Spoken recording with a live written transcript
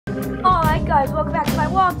Alright guys, welcome back to my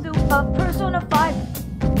walkthrough of Persona 5,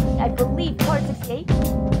 I believe, part 68.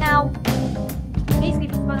 Now, basically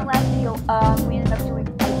from the last video, we ended up doing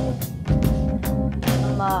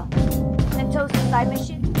Mementos side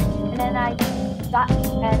mission, and then I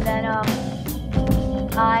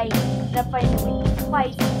ended up fighting the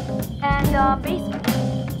twice, and basically,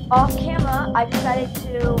 off camera, I decided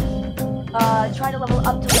to try to level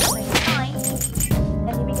up to level 99,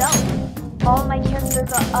 and here we go. All my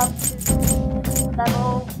characters are up to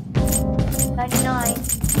level 99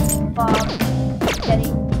 from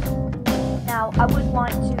getting. Now, I would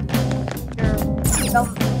want to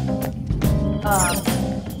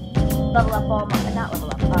level up all my, not level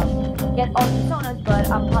up, get all the personas, but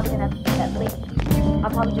I'm probably gonna have to do that later. I'll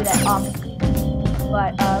probably do that off screen.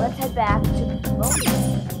 But let's head back to the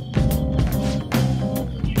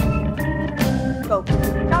Joker.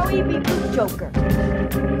 Now we be Joker.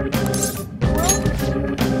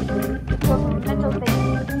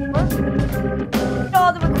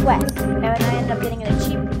 All the requests, and I ended up getting an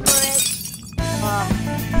achievement for it.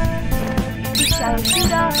 Shadow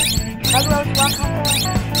Shooter, Rose Rock Hunter,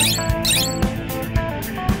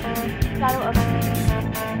 Shadow of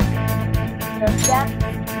the Death.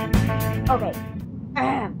 Okay.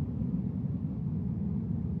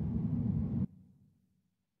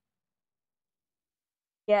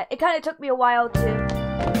 Yeah, it kind of took me a while to.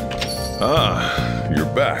 Ah, you're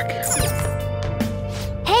back.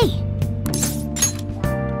 Hey!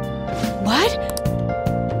 What?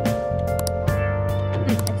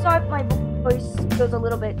 I'm sorry if my voice feels a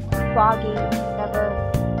little bit foggy, whatever.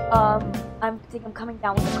 I think I'm coming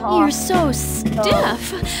down with a cough. You're so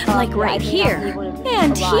stiff, like right here,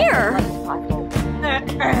 and here.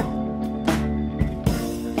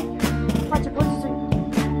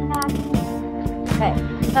 Okay.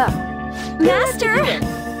 Master!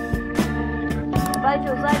 But if it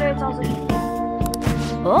was lighter, it's also easy.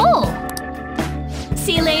 Oh!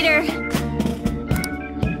 See you later.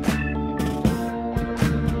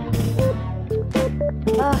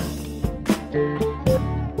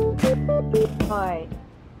 Alright.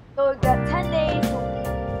 So we've got 10 days.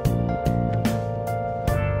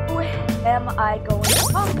 Who am I going to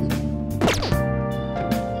talk to?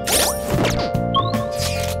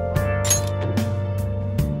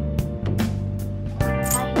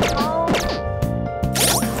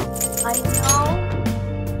 I know.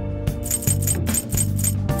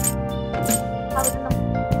 I was in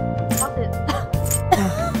the pocket.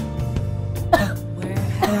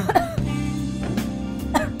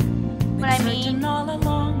 What I mean.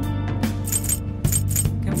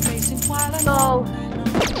 So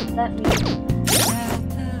let me.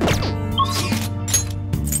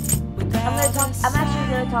 I'm actually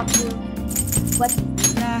gonna talk to what.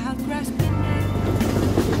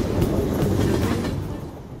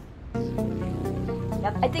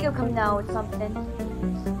 Yep, I think I'm coming down with something.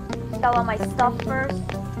 Sell all my stuff first.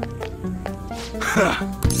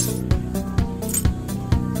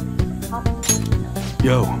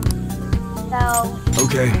 Yo. Sell.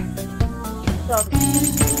 Okay. Stuff.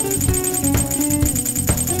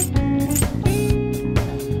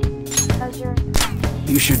 Treasure.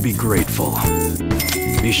 You should be grateful.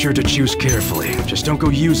 Be sure to choose carefully. Just don't go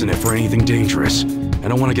using it for anything dangerous. I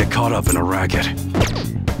don't want to get caught up in a racket.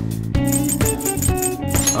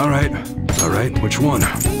 Alright, which one?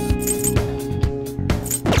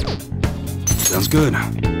 Sounds good.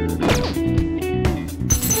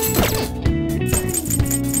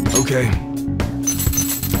 Okay.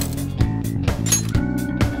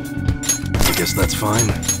 I guess that's fine.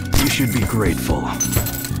 You should be grateful.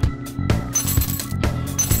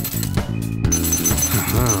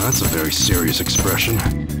 That's a very serious expression.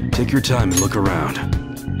 Take your time and look around.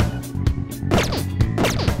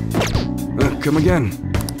 Come again.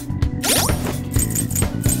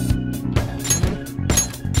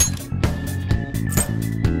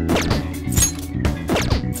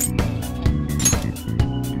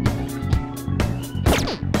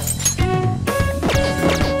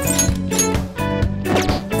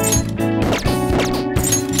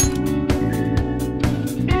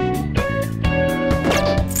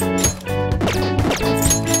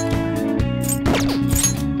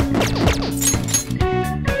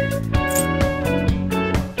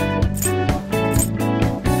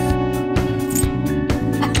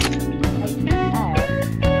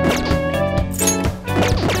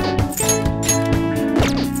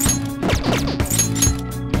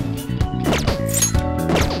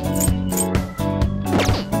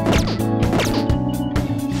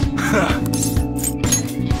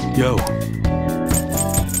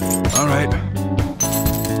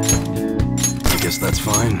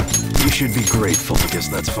 grateful. I guess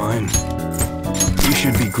that's fine. You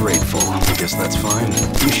should be grateful. I guess that's fine.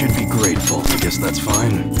 You should be grateful. I guess that's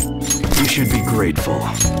fine. You should be grateful.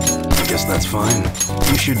 I guess that's fine.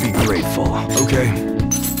 You should be grateful. Okay.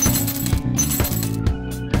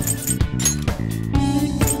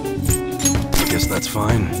 I guess that's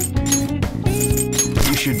fine.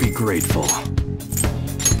 You should be grateful.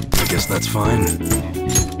 I guess that's fine.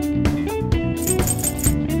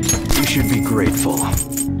 You should be grateful.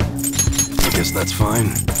 I guess that's fine.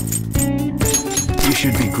 You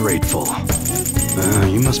should be grateful.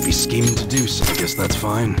 You must be scheming to do so. I guess that's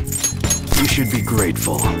fine. You should be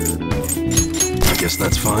grateful. I guess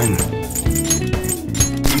that's fine.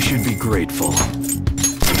 You should be grateful.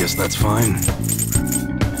 I guess that's fine.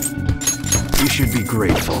 You should be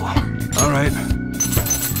grateful. All right.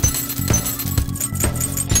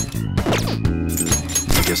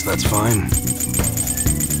 I guess that's fine.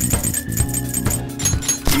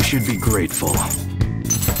 You should be grateful.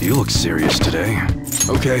 You look serious today.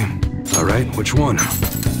 Okay. All right, which one?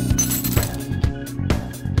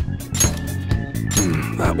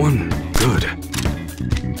 That one? Good.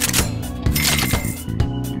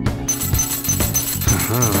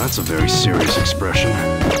 That's a very serious expression.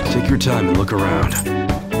 Take your time and look around.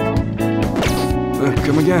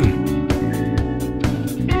 Come again.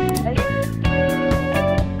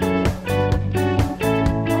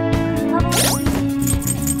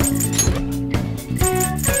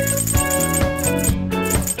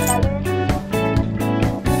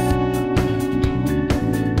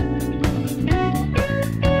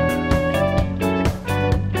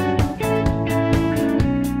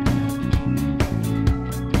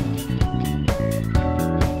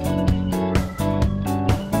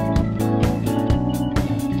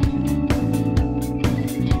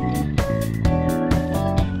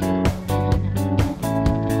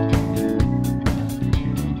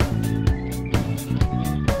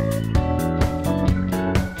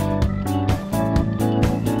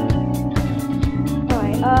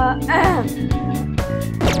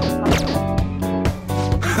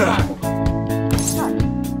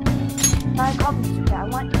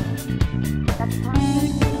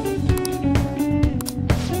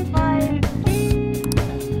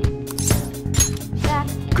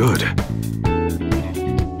 Good.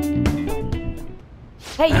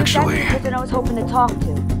 Hey, you're Actually, exactly the person I was hoping to talk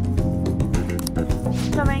to.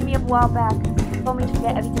 Someone rang me up a while back, told me to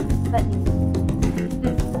forget everything but me.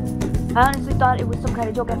 I honestly thought it was some kind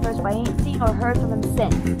of joke at first, but I ain't seen or heard from him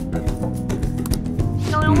since.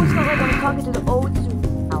 You know, it almost felt like I was talking to the old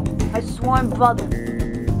student now, my sworn brother.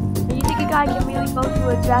 Do you think a guy can really go through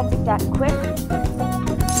a drastic that quick?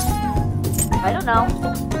 I don't know.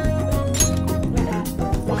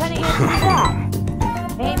 What kind of answer is that?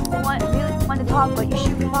 I ain't really want to talk, but you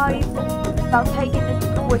should be worried about taking this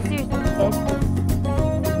more seriously, kid.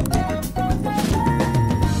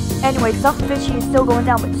 Anyway, something fishy is still going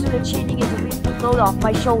down, but sooner changing is a reasonable load off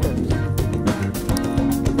my shoulders.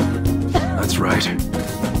 That's right.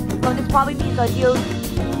 So this probably means a deal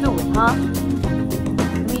soon, huh? I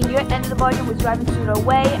mean, your end of the bargain was driving sooner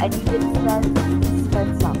away, and you didn't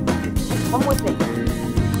spend some. One more thing.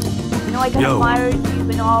 You know, I kind of admire you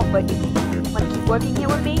and all, but if you want to keep working here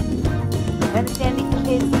with me, I understand these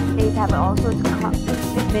kids these days have all sorts of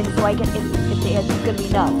commitments, so I can, if they are gonna be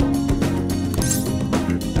no.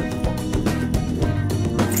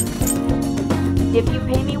 If you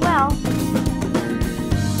pay me well.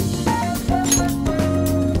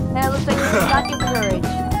 And it looks like you got your courage.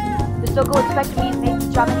 The Soko expected me to make the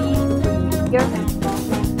job easy for you. Here?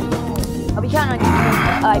 I'll be counting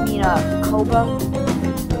on you, Cobra.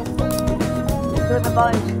 So if my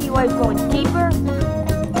body see why it's going deeper.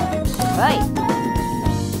 Right.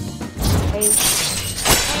 Hey.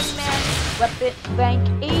 Hangman, weapon, rank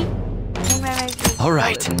 8. Hangman, rank 8.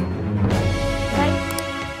 Alright.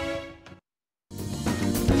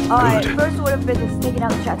 Alright, first order of business, taking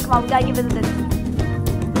out the trash. Come on, we gotta give it this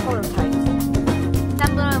prototypes. Then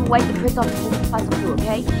I'm gonna wipe the prints off and apply some glue,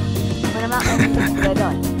 okay? When I'm out, they're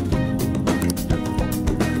done.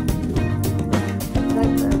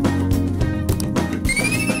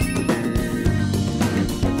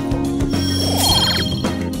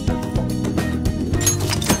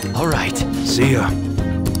 Alright, see ya.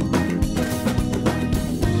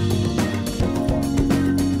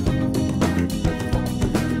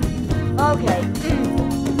 Okay.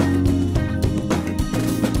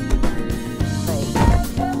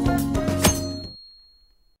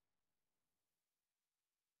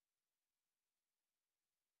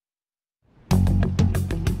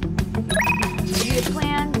 Your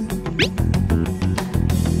plans.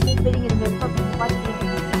 Fitting in the perfect watching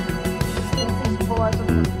 64 or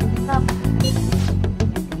something.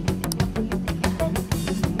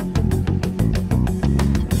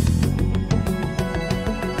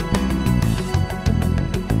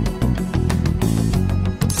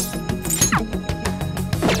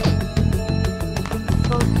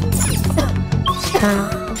 Oh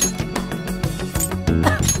god.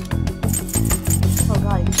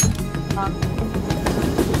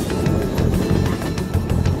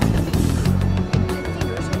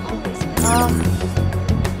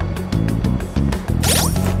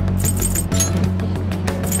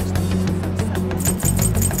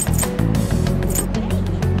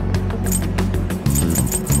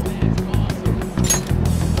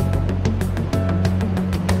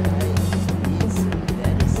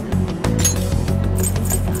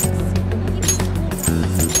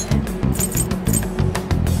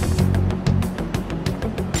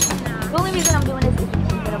 The only reason I'm doing this is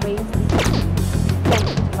because I'm gonna raise to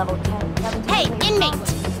level 10. Hey, inmate!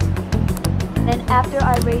 Then after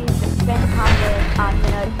I raise the strength confidant, I'm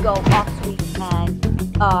gonna go off street and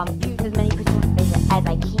use as many personas as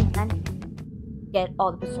I can. Get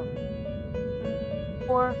all the personas.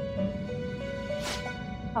 Or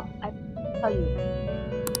I tell you.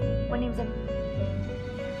 What name's it?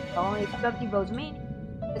 Only 50 rows remaining.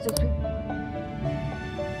 It's a sweet.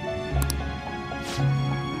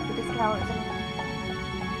 I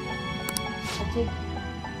take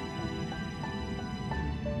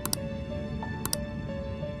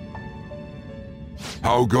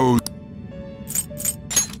How goes?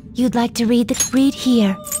 You'd like to read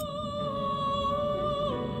here.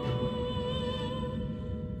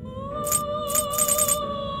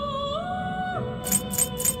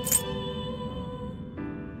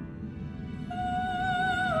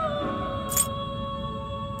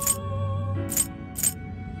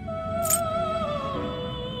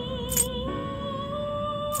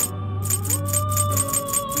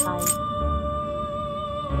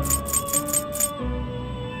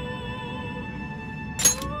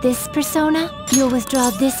 This persona, you'll withdraw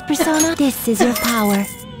this persona. This is your power.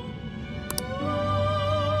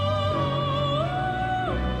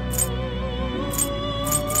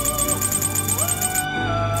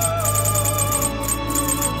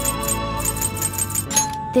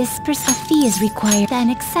 A fee is required. Then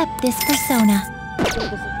accept this persona.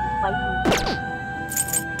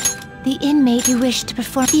 The inmate you wish to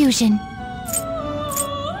perform fusion.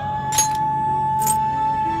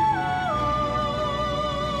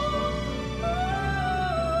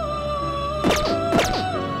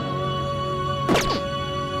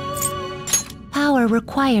 Power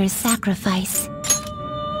requires sacrifice.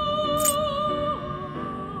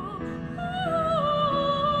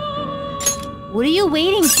 What are you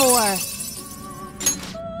waiting for?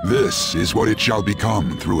 This is what it shall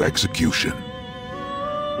become through execution.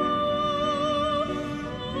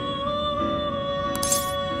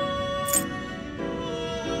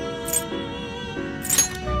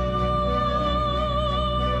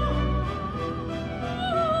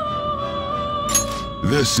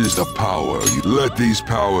 This is the power. Let these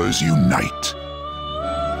powers unite.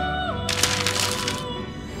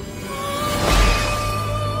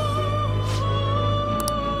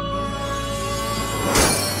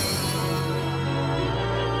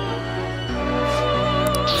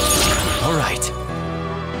 All right.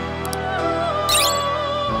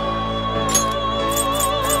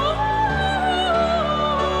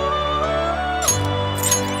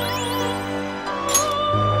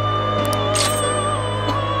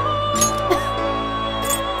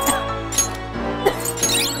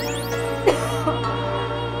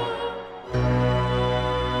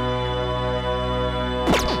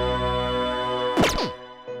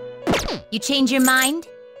 You change your mind?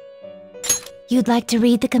 You'd like to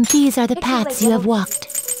read these are the paths you have walked.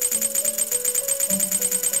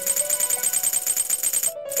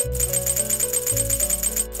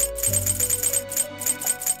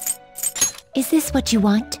 Is this what you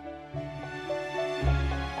want?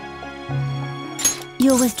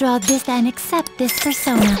 You'll withdraw this and accept this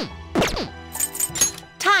persona.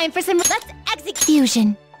 Time for some... Let's execute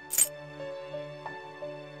fusion.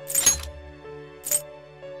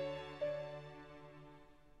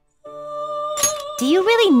 Do you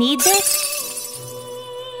really need this?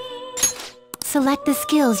 Select the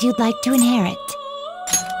skills you'd like to inherit.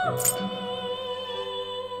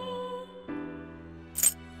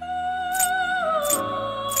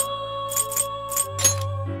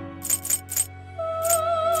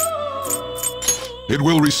 It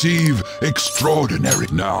will receive extraordinary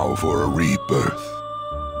now for a rebirth.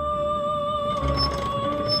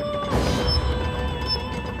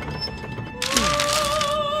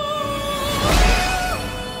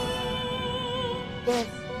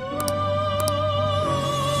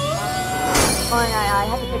 I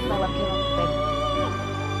have to fix my webcam on the bed.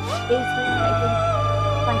 Basically, I think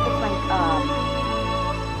I'm trying to fix my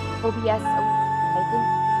OBS. I think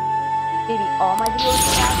maybe all my videos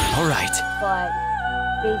are that. All right. But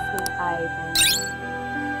basically, I've been...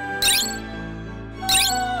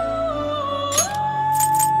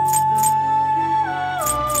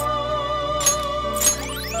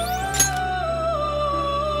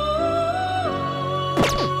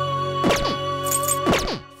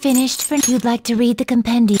 Finished for... You'd like to read the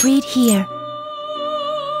compendium? Read here.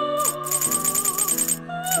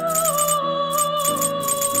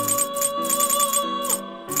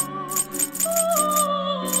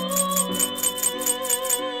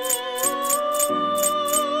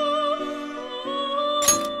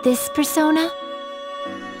 This persona?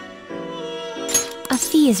 A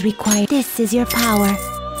fee is required. This is your power.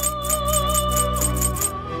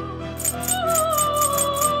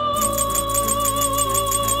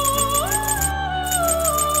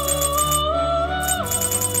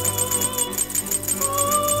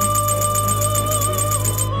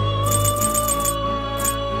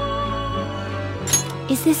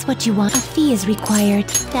 Is this what you want? A fee is required.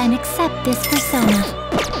 Then accept this persona.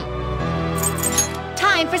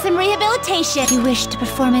 Time for some rehabilitation. You wish to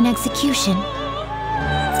perform an execution.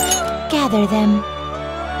 Gather them.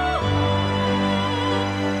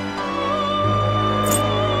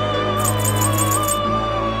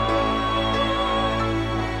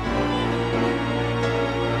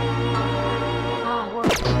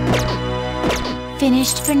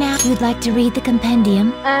 Finished for now. You'd like to read the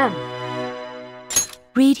compendium?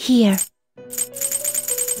 Read here.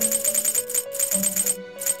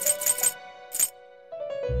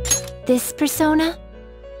 This persona?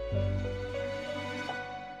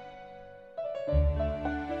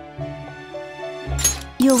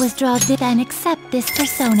 You'll withdraw this, then accept this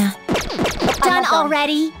persona. Done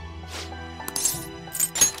already?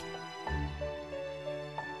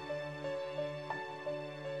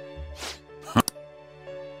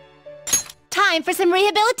 Time for some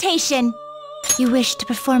rehabilitation. You wish to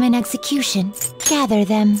perform an execution. Gather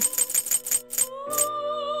them.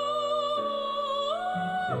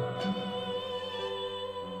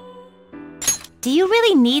 Do you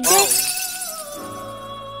really need this?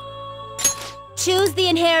 Choose the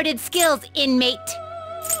inherited skills, inmate.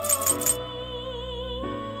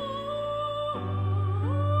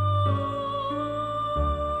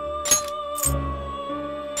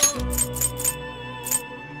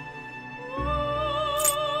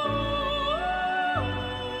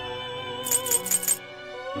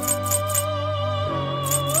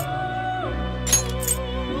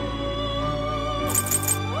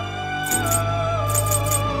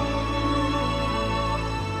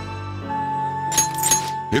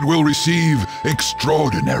 It will receive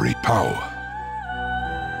extraordinary power.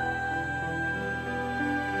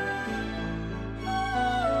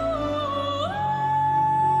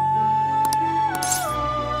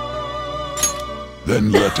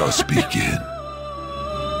 Then let us begin.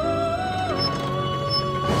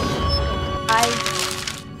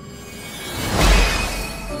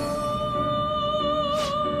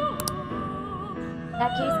 In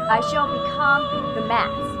that case, I shall become the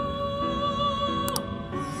mask.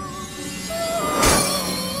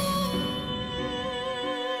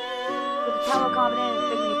 Confident is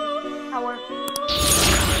bigger than power.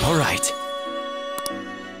 All right.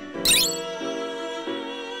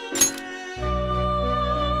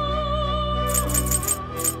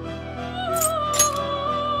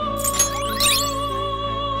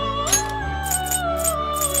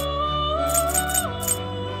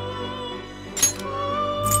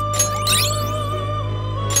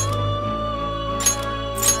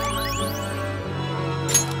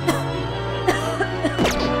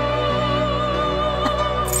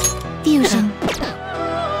 Fusion.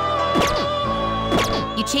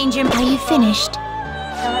 You change your... Are you finished?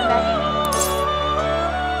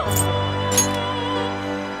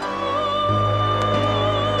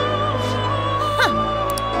 Huh.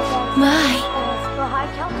 My. The high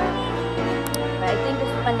counter? But I think this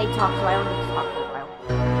is when they talk, so I don't need to talk for a while.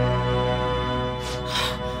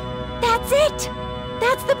 That's it!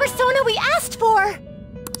 That's the persona we asked for!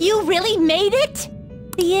 You really made it?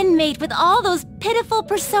 The inmate with all those pitiful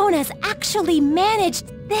personas actually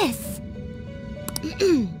managed this.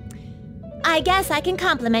 I guess I can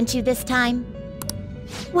compliment you this time.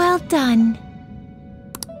 Well done.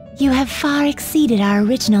 You have far exceeded our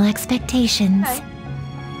original expectations. Okay.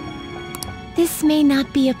 This may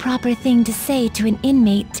not be a proper thing to say to an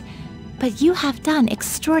inmate, but you have done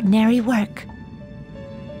extraordinary work.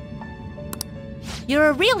 You're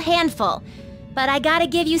a real handful, but I gotta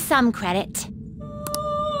give you some credit.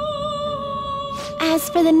 As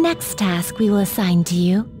for the next task we will assign to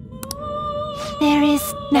you, there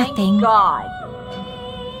is nothing. Thank God.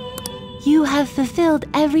 You have fulfilled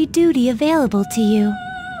every duty available to you.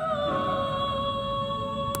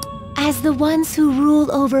 As the ones who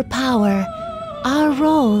rule over power, our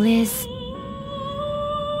role is...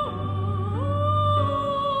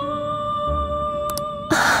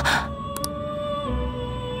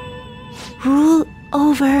 rule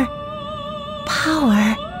over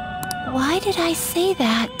power. Why did I say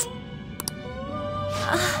that?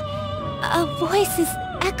 A voice is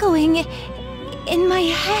echoing in my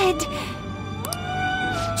head.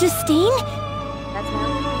 Justine? That's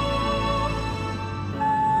him.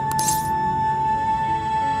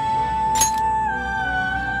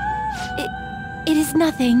 It is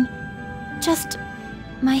nothing. Just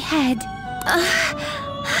my head.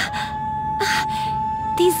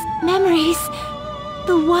 These memories.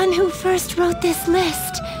 The one who first wrote this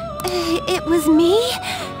list. It was me?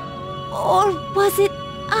 Or was it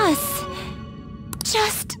us?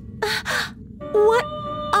 Just... what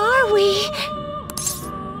are we?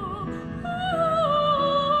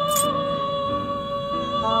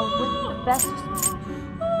 What's the best...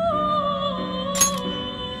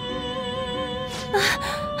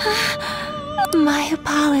 My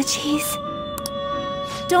apologies.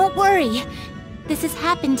 Don't worry. This has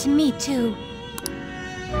happened to me, too.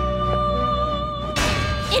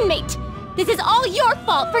 Inmate! This is all your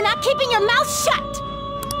fault for not keeping your mouth shut!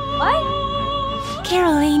 What?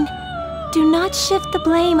 Caroline, do not shift the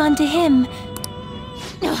blame onto him.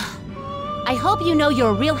 Ugh. I hope you know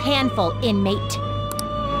you're a real handful, inmate.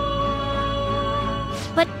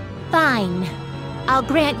 But fine. I'll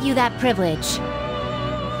grant you that privilege.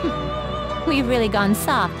 We've really gone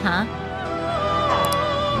soft, huh?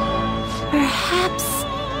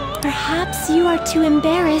 Perhaps you are too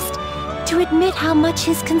embarrassed to admit how much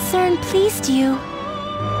his concern pleased you.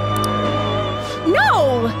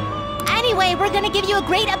 No! Anyway, we're gonna give you a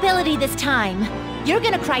great ability this time. You're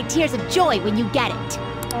gonna cry tears of joy when you get it.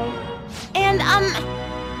 Okay. And,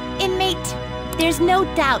 inmate, there's no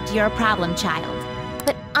doubt you're a problem child.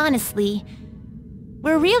 But honestly,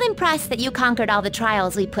 we're real impressed that you conquered all the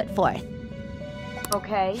trials we put forth.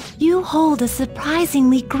 Okay. You hold a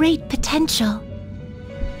surprisingly great potential.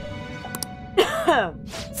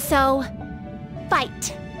 So,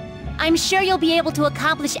 fight. I'm sure you'll be able to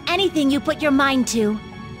accomplish anything you put your mind to.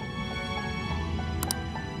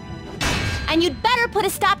 And you'd better put a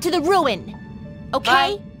stop to the ruin,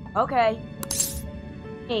 okay? Bye. Okay.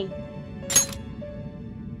 Hey.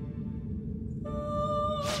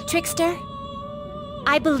 Trickster,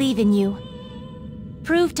 I believe in you.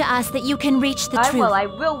 Prove to us that you can reach the truth. I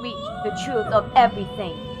will reach the truth of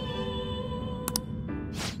everything.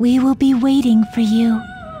 We will be waiting for you.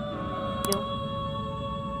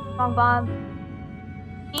 Wrong bomb.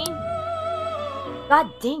 God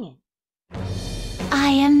dang it. I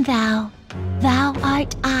am thou. Thou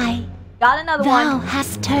art I. Got another Thou one.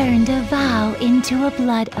 hast turned a vow into a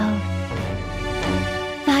blood oath.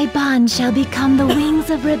 Thy bond shall become the wings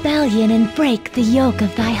of rebellion and break the yoke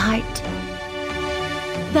of thy heart.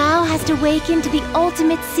 Thou hast awakened to the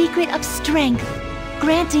ultimate secret of strength,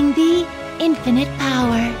 granting thee infinite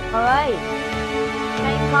power. Alright.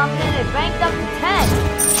 Rank confident is ranked up to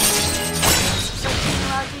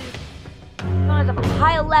 10. Known as a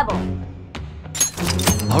higher level.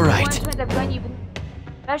 Alright. Twins have granted you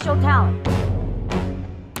special talent.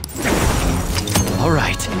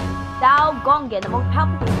 Alright. Thou Gongen, the most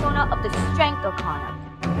powerful persona of the Strength Arcana.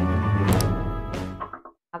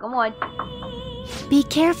 Now, come on. Be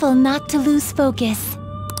careful not to lose focus.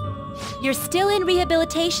 You're still in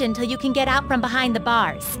rehabilitation till you can get out from behind the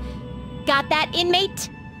bars. Got that, inmate?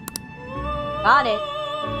 Got it.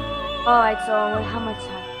 Alright, so how much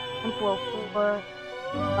time? 4.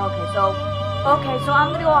 Okay, so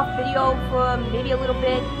I'm gonna go off video for maybe a little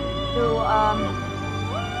bit to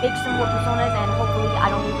make some more personas, and hopefully I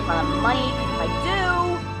don't lose a lot of money. If I do,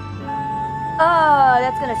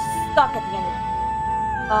 that's gonna suck at the end of it.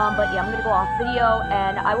 But yeah, I'm gonna go off video,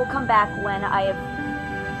 and I will come back when I have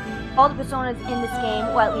all the personas in this game,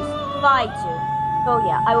 or at least try to. So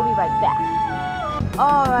yeah, I will be right back.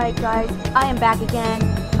 Alright guys, I am back again.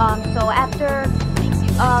 So after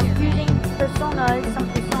using some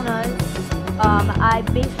personas, I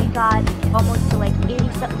basically got almost to like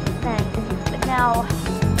 87%, but now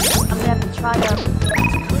I'm gonna have to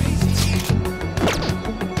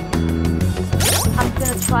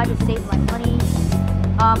try to save my money.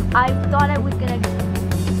 I thought I was gonna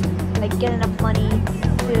like get enough money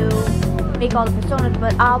to make all the personas,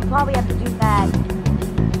 but I'll probably have to do that.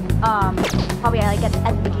 Probably like at the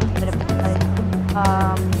beginning, but I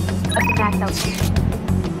have to max out.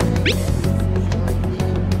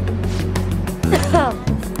 So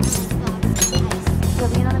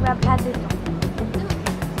we're gonna grab cat this one.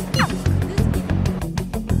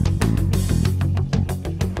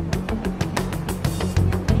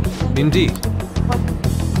 Indeed.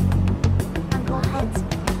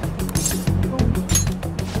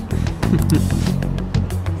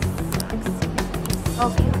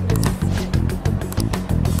 Okay.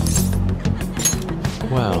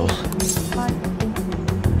 Well,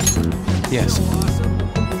 yes.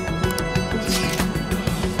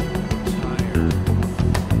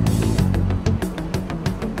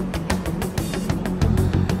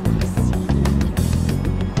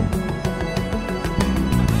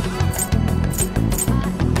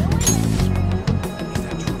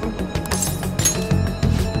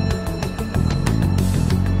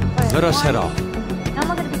 Let us head off. I'm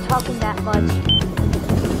not gonna be talking that much. I'm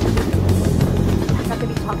not gonna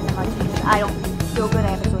be talking that much because I don't feel good. I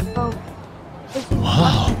have a sore throat.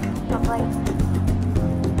 Wow.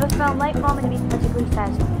 I found light moment to be particularly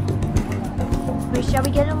satisfying. Shall we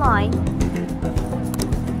get in line?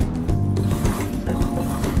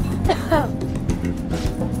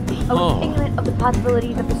 I was ignorant of the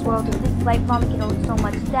possibilities of this world and think light vomit can hold so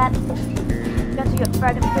much depth. Just your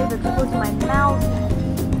fragrant flavor explodes in my mouth.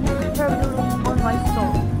 Herb noodles on my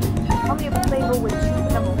soul. Only a flavor which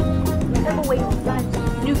whichever way you find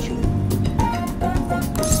nutrient.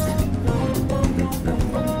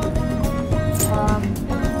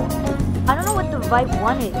 I don't know what the right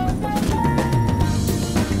one is.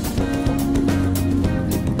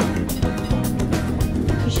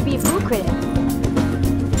 You should be a food critic.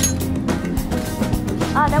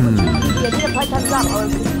 Ah, that would be easy. I did a part-time job or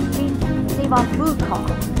save on food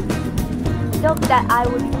costs. Doubt that I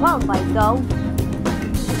would be qualified, though.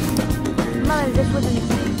 Remember, this was an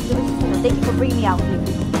excuse. Thank you for bringing me out here.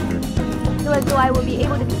 I feel as though I will be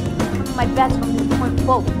able to be some of my best from this point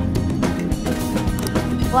forward.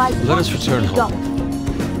 Well, let us return home.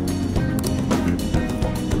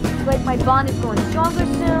 Like my bond is growing stronger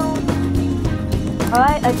soon.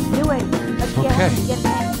 Alright, let's do it. Let's get home and get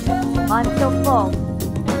back. I'm so full.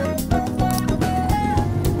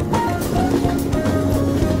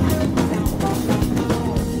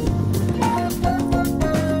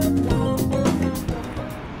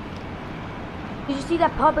 See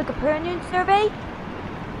that public opinion survey?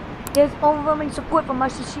 There's overwhelming support for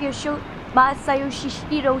Masayo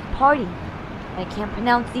Shishiro's party. I can't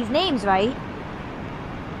pronounce these names right.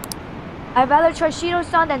 I'd rather try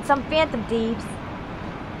Shiro-san than some phantom thieves.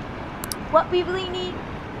 What we really need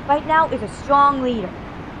right now is a strong leader.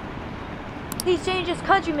 Please change this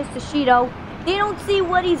country, Mr. Shiro. They don't see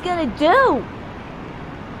what he's gonna do.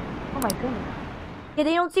 Oh my goodness. Yeah,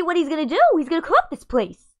 they don't see what he's gonna do. He's gonna corrupt this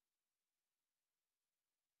place.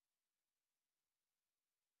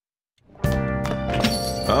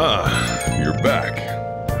 Ah, you're back.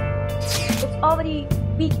 It's already a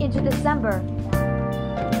week into December.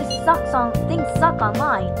 Things suck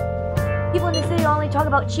online. People in the city only talk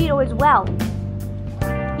about Cheeto as well.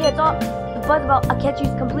 Yeah, it's all the buzz about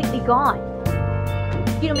Akechi's completely gone.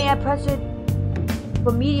 Cheeto may have pressured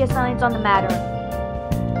for media silence on the matter.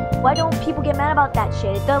 Why don't people get mad about that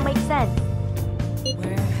shit? It doesn't make sense.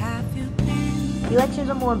 Elections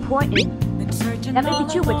are more important. That may be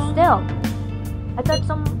true, but still. I thought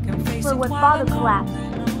some people would father collapse.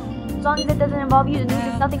 As long as it doesn't involve you, the news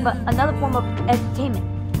is nothing but another form of entertainment.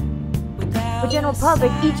 For general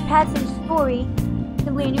public, each passing story is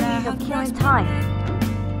simply a new means of killing time.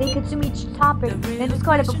 They consume each topic and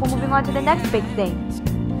discard it before moving on to the next big thing.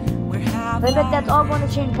 But I bet that's all going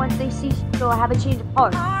to change once they see or have a change of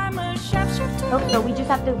heart. Hope so, we just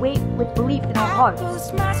have to wait with belief in our hearts.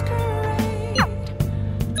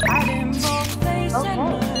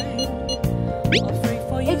 Okay.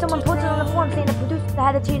 Hey, someone posted on the forum saying the producers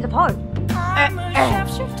had a change of heart.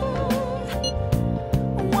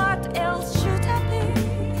 What else should I be?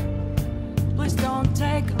 Please don't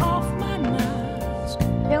take off my mask.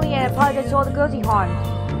 Apparently, I apologize to all the girls he harmed.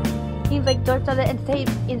 Seems like dirt of the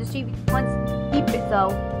entertainment industry once deep it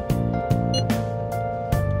though.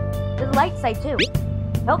 There's a light side too.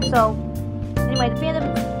 Hope so. Anyway, the fandom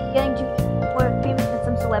is getting too more famous than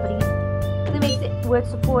some celebrities. It makes it worth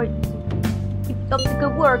support. Keep up the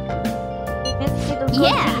good work.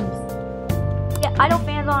 Yeah. Yeah, idol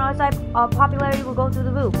fans on our side, our popularity will go through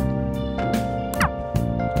the roof.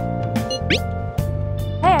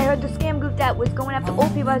 Hey, I heard the scam group that was going after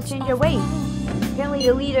old people has changed their ways. Apparently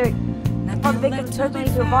the leader called the victims personally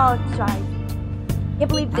to apologize. Can't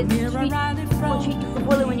believe that people treat you so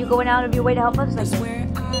poorly when you're going out of your way to help others like this.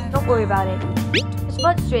 Don't worry about it. It's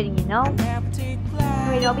frustrating, you know?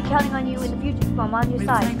 Anyway, I'll be counting on you in the future, so I'm on your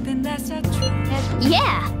side.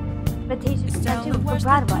 Yeah! Expectations are too, we're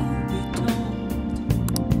proud of us.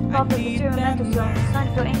 Well, the material Mementos zone is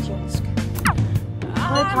starting to feel anxious. I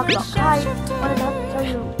want to talk about Kai. I want to tell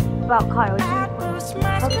you about Kyle? That was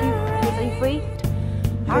my Are you free?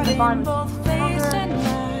 Here's the bond. I'll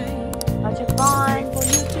check bond.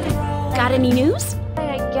 Got any news?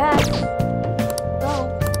 I guess. Go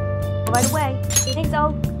right away. Thanks,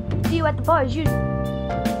 I'll see you at the bar as usual.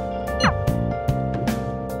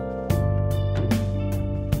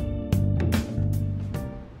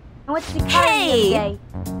 And what's the today?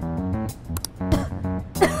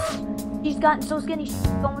 She's gotten so skinny, she's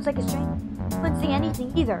almost like a stranger. Couldn't see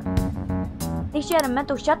anything either. I think she had a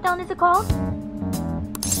mental shutdown, is it called?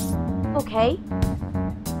 Okay.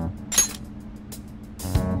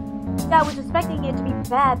 Yeah, I was expecting it to be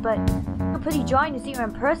bad, but it's pretty jarring to see her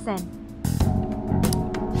in person.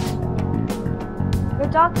 Her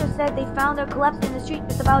doctor said they found her collapsed in the street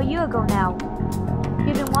just about a year ago now.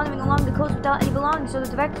 She'd been wandering along the coast without any belongings, so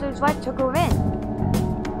the director's wife took her in.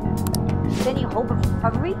 Is there any hope of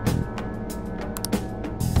recovery?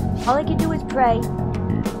 All I can do is pray.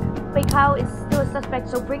 But Kyle is still a suspect,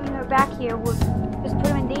 so bringing her back here will just put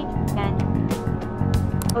him in danger again.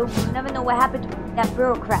 But we'll never know what happened to that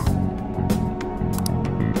bureaucrat.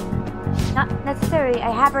 Not necessarily,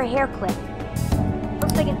 I have her hair clipped.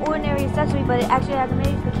 Looks like an ordinary accessory, but it actually has a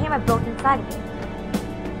miniature camera built inside of it.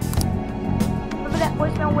 Remember that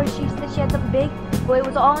voicemail where she said she had something big? Well, it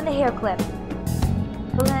was all in the hair clip.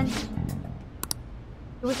 So then,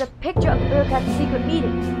 it was a picture of the bureaucrat's secret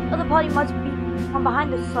meeting. The other party must be from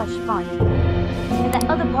behind the slush fund. And that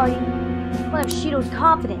other party, one of Shido's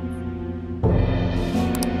confidants.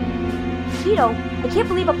 Shido? I can't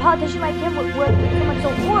believe a politician like him would work with someone so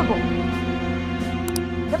horrible.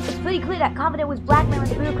 Yep, it's pretty clear that Confidant was blackmailing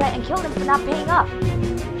the bureaucrat and killed him for not paying up.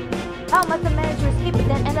 Kyle must have managed to escape but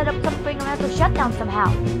then ended up suffering a mental shutdown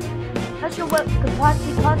somehow. Not sure what could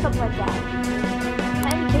possibly cause something like that. In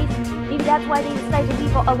any case, maybe that's why they decided to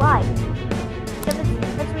leave her alive.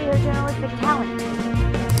 That's really her journalistic talent.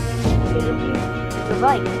 You're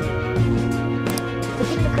right. But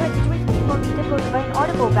given the current situation, it's going to be difficult to write an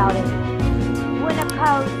article about it. We wouldn't have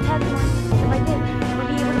Kyle's testimony if I did. We'd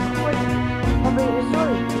be able to corroborate her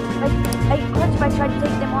story. I clutch if I tried to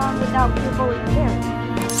take them on without being fully prepared.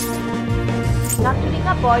 Not giving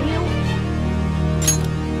up, are you?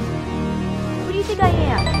 Who do you think I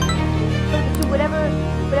am? Going to do whatever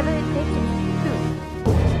it takes to do.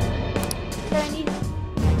 That I need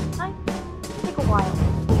time? Take a while.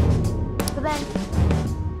 So then,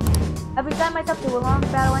 I've resigned myself to a long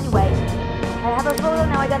battle anyway. I have a photo,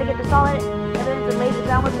 now I gotta get the solid evidence and lay the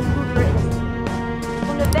groundwork to prove her innocence.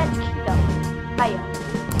 From the bench, Kito. Hiya.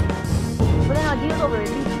 But then our deal's over, at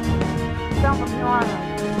least. Down from here on.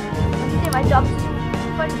 My job is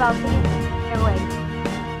too much about taking their away.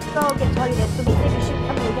 So I'll get targeted, so be safe and shoot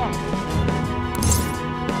trouble again.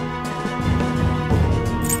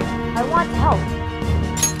 I want help.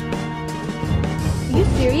 Are you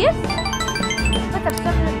serious? You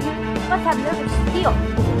must have nerve of steel.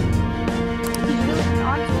 He's really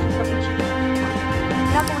honest with you.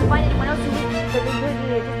 You're not going to find anyone else who needs to be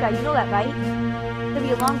this guy. You know that, right? It's going to be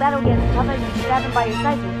a long battle against tough, and you should have him by your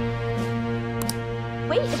side.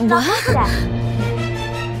 Wait, it's not like that.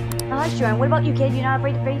 Oh, sure. And what about you, kid? You're not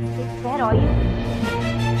afraid to face the head, are you?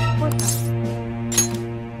 Of course not.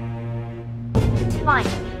 Fine.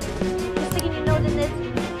 Just sticking your nose in this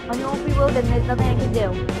on your own free will, then there's nothing I can do.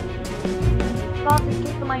 I'll have this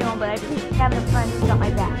case on my own, but I appreciate having a friend who's got my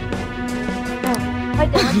back.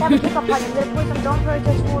 Right then, let's have a kick-off party. I'm gonna pour some Dawn Courage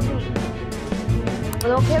just for me.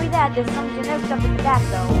 Well, don't carry that. There's some generic stuff in the back,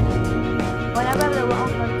 though. When I rather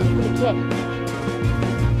long one for the kid.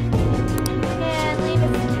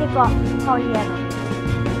 Kick-off party ever.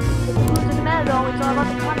 If the moves doesn't matter though, it's all about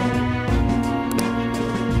the content.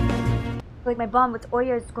 Like my bond with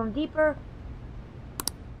Oya is going deeper.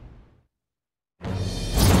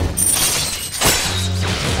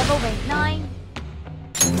 Level rank 9.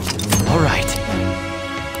 Alright.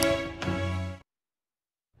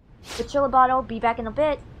 The chiller bottle, be back in a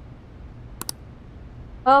bit.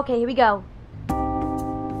 Okay, here we go.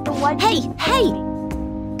 So Hey!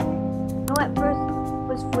 No, at first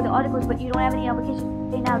was for the articles, but you don't have any obligations to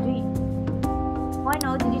pay now, do you? Why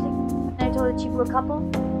no? Did you think I told that you were a couple?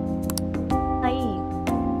 Naive.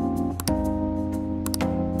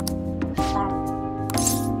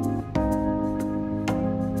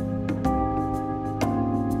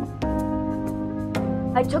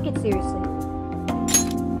 I took it seriously.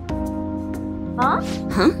 Huh?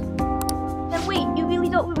 Then wait, you really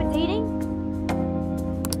thought we were dating?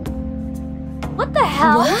 What the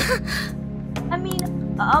hell? What? I mean,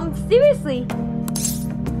 seriously.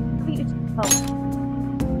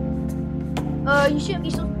 You shouldn't be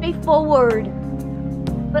so straightforward.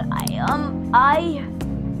 But what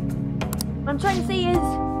I'm trying to say is,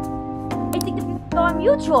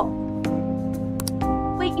 mutual.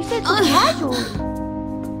 Wait, you said so casual.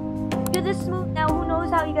 You're this smooth now. Who knows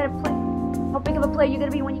how you gotta play? How big of a player you're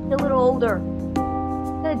gonna be when you get a little older?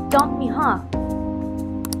 You're gonna dump me, huh?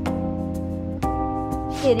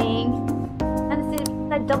 Kidding. I understand if you're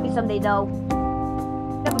gonna dump me someday, though.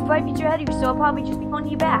 You have a bright future ahead of you, so I'll probably just be on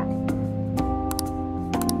your back.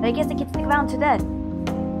 But I guess I can stick around to then.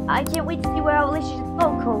 I can't wait to see where our relationship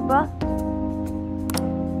goes, Cobra.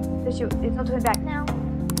 There's no turning back now.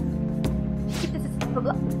 Keep this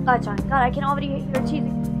a John. God, I can already hear you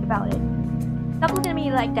teasing about it. Stop looking at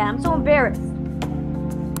me like that. I'm so embarrassed.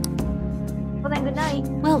 Well then, good night.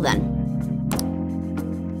 Well then.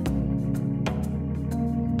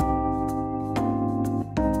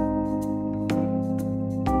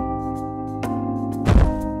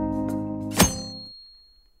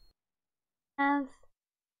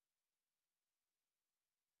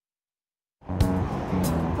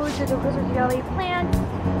 To the Christmas you already planned.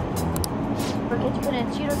 Forget you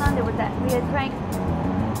couldn't cheat on. There was that weird prank.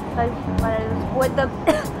 But I was with the.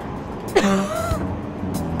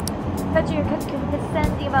 Bet you couldn't say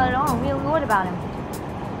anything about it all. I'm really worried about him.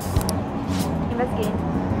 Investigating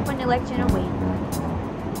for an election and wait.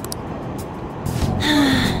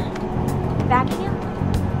 Backing him?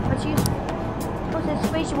 But you suppose the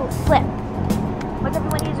situation will flip. Once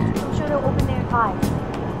everyone hears it, I'm sure they'll open their eyes.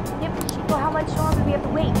 For how much longer we have to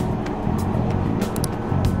wait.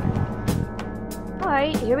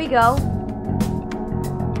 Alright, here we go.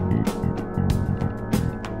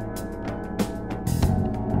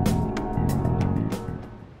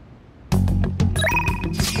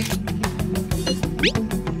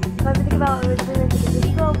 So I have to think about it. Did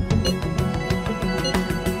he go?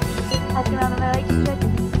 Asking around my light stretch.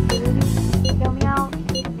 Bail me out.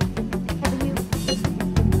 Having you.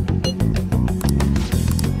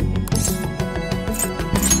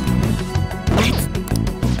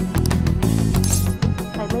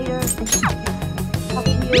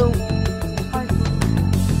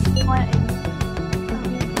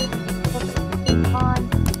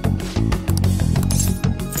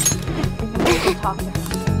 Talk to her.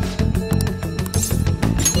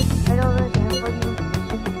 Right over there for you.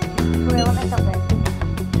 Okay, let myself in.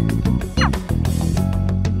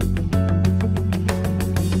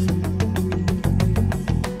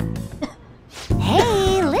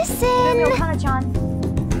 Hey, listen! Kana-chan.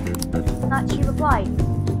 Not she replied.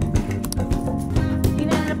 Even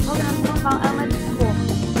ended up talking on the phone about elementary school.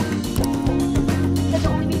 That's the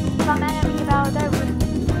only reason she got mad at me about that was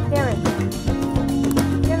embarrassed.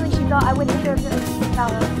 I would hate her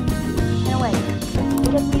about her. In a way. I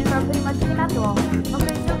guess me and her are pretty much the same after all.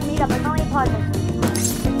 Okay, so meet up. I finally apologize.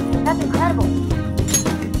 That's incredible.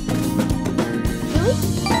 Really?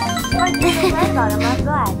 I'm so glad about him. I'm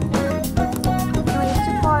glad. Anyway, it's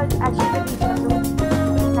too far actually to be so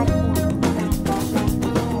next one.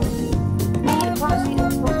 Me, promise me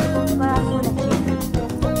this book will go out soon next year.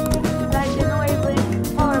 But I didn't know where to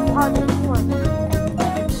tell her apologize before.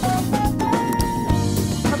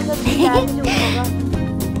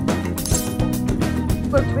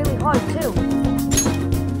 Worked really hard too.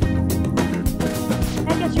 I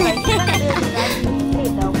guess you're right. It's kind of weird that I didn't say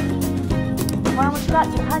it though. Well, I almost got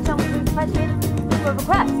to punch on with frustrated for a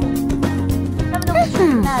request. Never know what's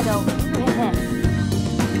mad though. Him.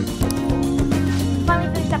 Finally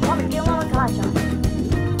finished that promise. Get along with Kacha.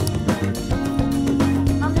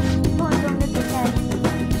 I'm just pulling from this again.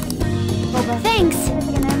 Thanks.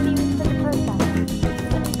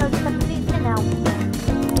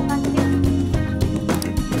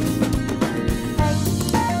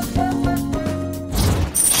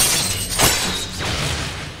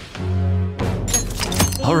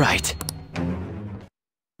 All right.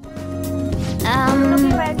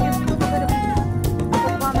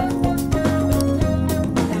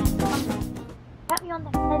 Pat me on the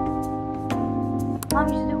head. Mom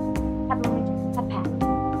used to do. Pat me on the pat.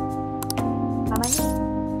 By my knee.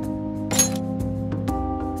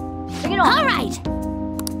 Bring it on. All right.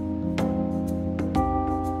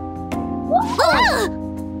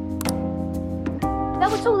 That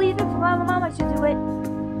was so easy for my mom. I should do it.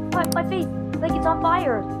 My face, like it's on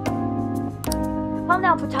fire. Calm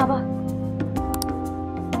down, Futaba.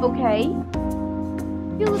 Okay.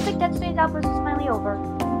 You look like that strange outburst is finally over.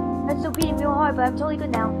 I'm still beating real hard, but I'm totally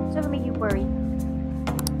good now. It's never make you worry.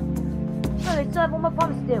 But I still have one more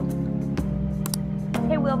promise to do.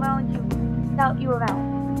 Hey, we'll around you without you around.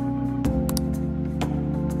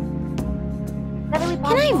 Is that really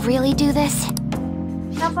possible? Can I really do this?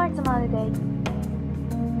 I'll find some other day.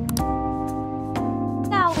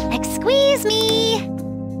 Now, Excuse me!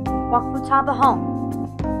 walk Futaba home.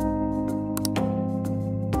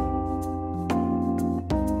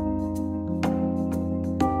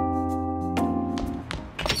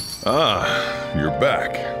 Ah, you're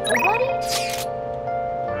back. Nobody?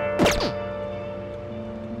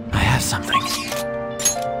 I have something.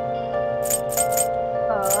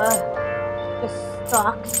 This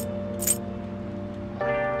sucks.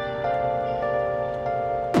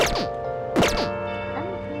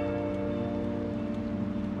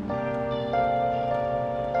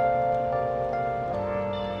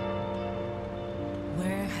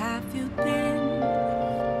 Where have you been?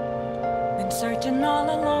 Been searching all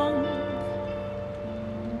along.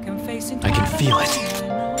 Confessing I can quite feel a it.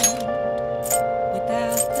 lot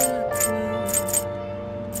without the clue,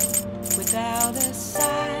 without a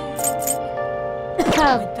sign,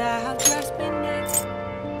 without grasping it.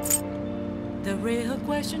 The real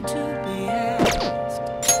question to be asked: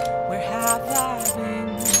 where have I been?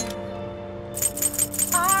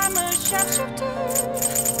 I'm a sharpshooter.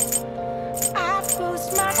 I boost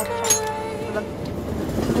my courage,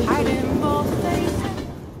 hiding both faces.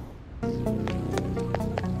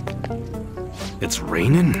 It's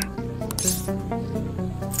raining?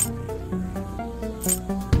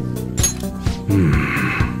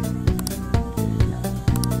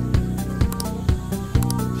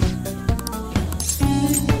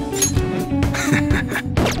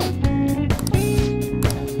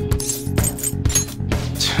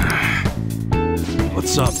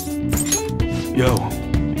 What's up? Yo.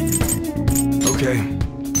 Okay.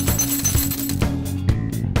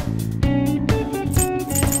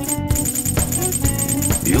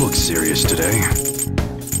 You look serious today.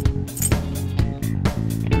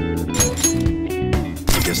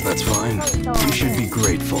 I guess that's fine. You should be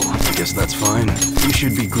grateful. I guess that's fine. You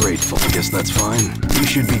should be grateful. I guess that's fine. You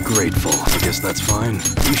should be grateful. I guess that's fine.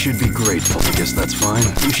 You should be grateful. I guess that's fine.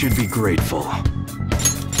 You should be grateful.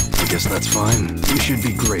 I guess that's fine. You should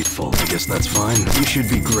be grateful. I guess that's fine. You should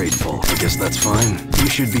be grateful. I guess that's fine. You should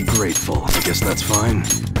be grateful. I guess that's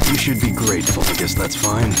fine. You should be grateful. I guess that's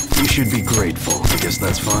fine. You should be grateful. I guess that's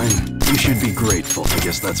fine. You should be grateful. I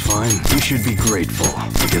guess that's fine. You should be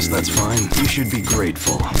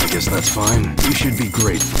grateful. I guess that's fine. You should be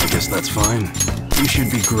grateful. I guess that's fine. You should be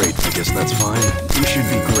grateful. I guess that's fine.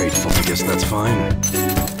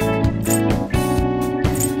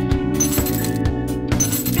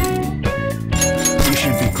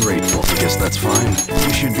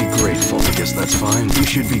 You should be grateful. I guess that's fine. You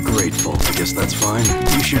should be grateful. I guess that's fine. Grateful, I guess that's fine. You should be grateful, I guess that's fine. You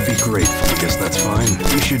should be grateful, I guess that's fine.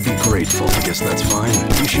 You should be grateful, I guess that's fine.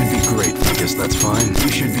 You should be grateful, I guess that's fine.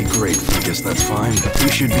 You should be grateful, I guess that's fine. You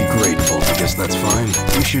should be grateful, I guess that's fine.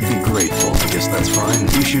 You should be grateful, I guess that's fine. You should be grateful, I guess that's fine.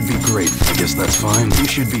 You should be grateful, I guess that's fine. You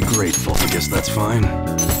should be grateful, I guess that's fine.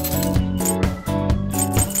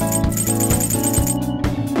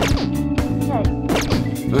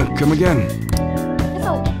 Come again.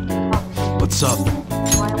 What's up?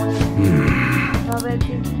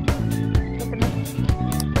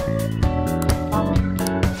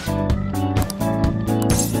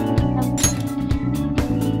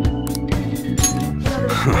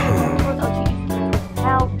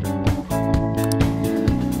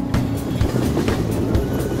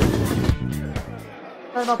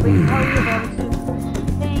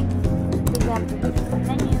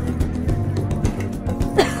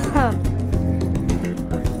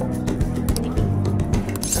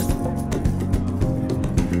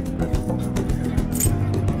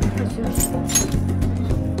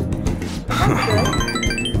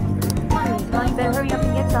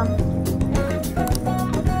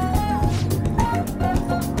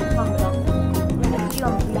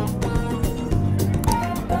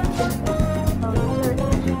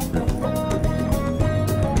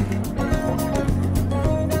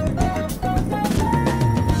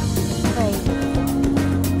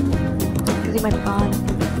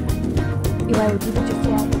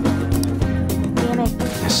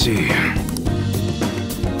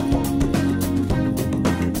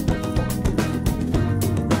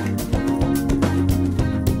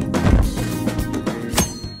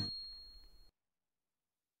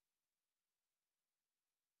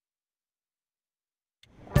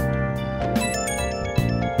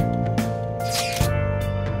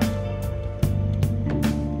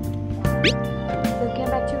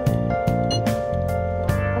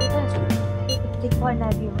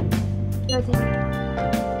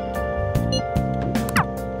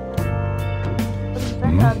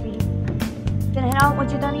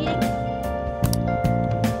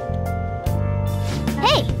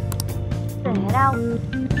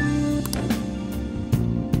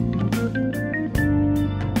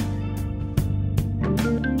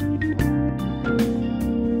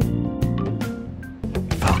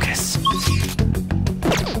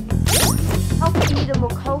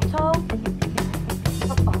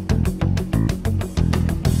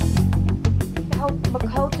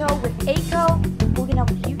 how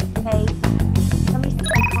cute, okay? Let me see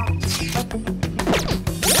my comments.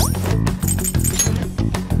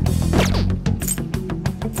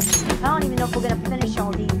 I don't even know if we're gonna finish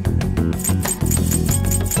all these.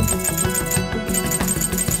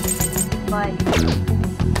 But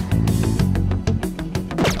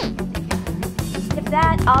if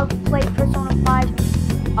that, I'll play Persona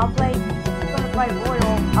 5. I'll play Persona 5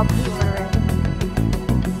 Royal. I'll pre-order it.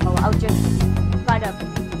 Oh, I'll just try to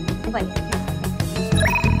play it.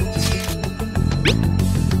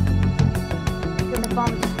 Give me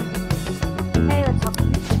bombs. Hey, let's hop.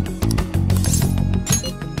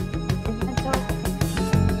 And so.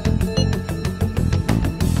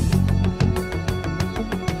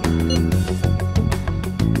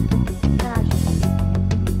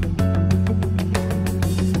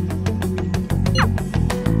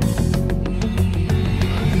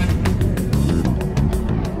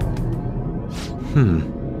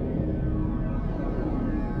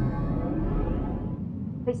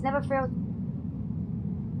 Place never fails.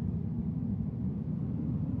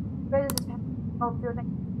 Where does this happen? Oh, feel like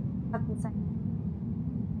that's insane.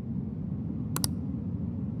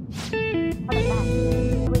 What is that?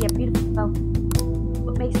 Really a beautiful bow.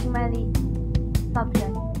 What makes humanity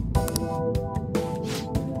subject?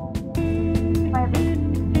 However,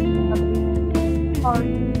 hard,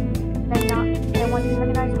 then not, they want to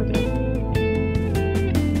recognize with it.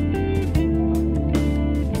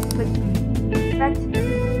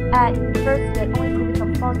 At first, that only could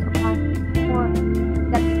become false upon more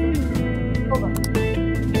that over.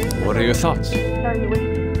 What are your thoughts? Sorry, wait.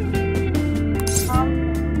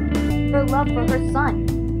 Her love for her son.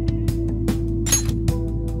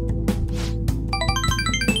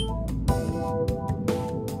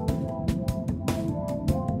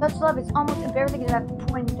 Such love is almost embarrassing to have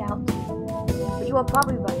pointed out. But you are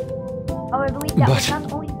probably right. Oh, I believe that was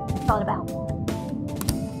not only thought about.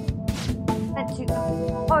 To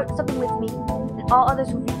part something with me and all others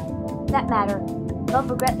who feel that matter. Love,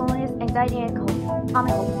 regret, loneliness, anxiety, and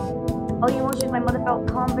common hope. All the emotions my mother felt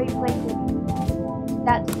calm, very places.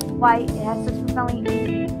 That's why it has such profoundly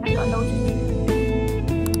impact on those who see it.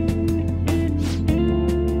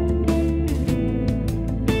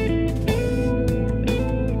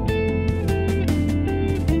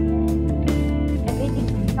 And painting,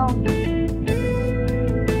 no.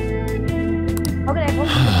 How can I hope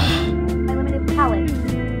palette.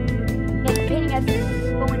 Yet the painting has been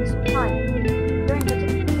going some time. During such a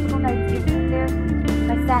difficult night, there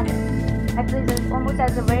my sadness. I feel it's almost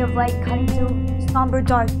as a ray of light cutting through somber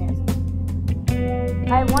darkness.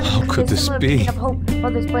 I wanted to create a similar feeling of hope for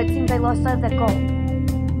others, but it seems I lost sight of that goal.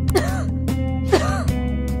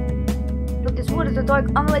 Look, this world is a dark,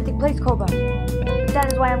 unrealistic place, Cobra. That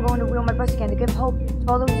is why I'm going to wield my brush again to give hope to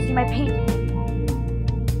all those who see my paint.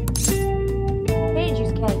 Paint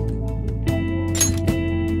juice, Kay.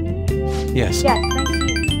 Yes. Yes, thanks to you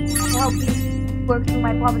to help me work through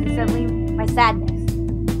my problems instead of leaving my sadness.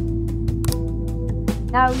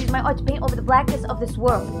 Now I'll use my art to paint over the blackness of this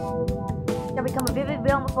world. It shall become a vivid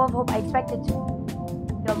realm full of hope I expect it to.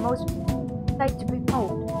 The most sight to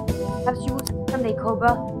behold. Perhaps you will someday,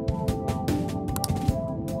 Cobra. I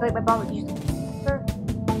feel like my bomb would use it.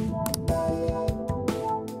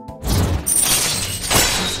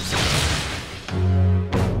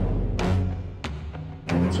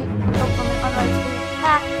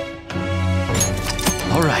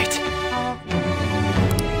 All right.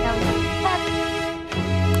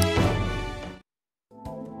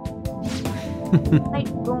 Light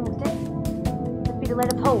going with it. Let's be the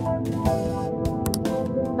light of hope.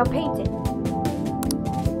 Now paint it.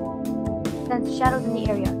 Sense shadows in the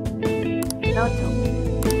area. Now it's hope.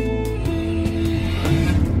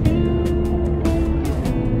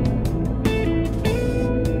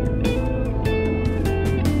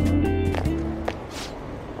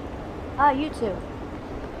 Ah, you two.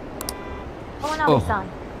 Oh, and son.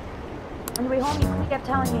 On your way home, you quickly have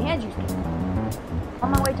towel in your hands, you see. On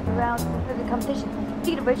my way to the round for the competition.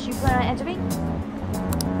 Speaking of which, you plan on entering?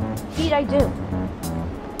 Indeed, I do.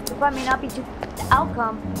 The fun may not be too the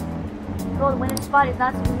outcome. Though the winning spot is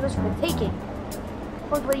not something yours for the taking.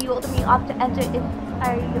 Suppose whether you ultimately opt to enter if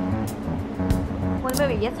I want to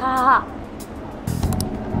movie, yes, ha ha ha.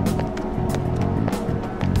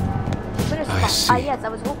 Winner's spot. Ah, yes, I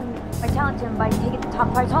was hoping my talent to him by taking the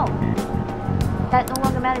top prize home. That no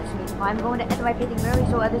longer matters to me. I'm going to enter my painting merely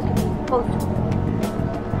so others can be exposed to it.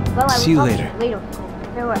 Well, I will see you talk later. To you later.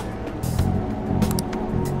 Farewell.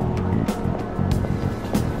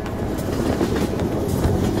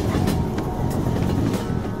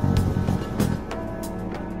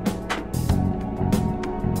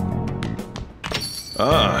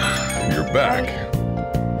 Ah, you're back.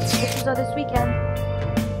 so this weekend,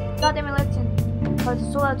 goddamn election. I was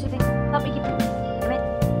sold out to things. Not making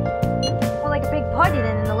more like a big party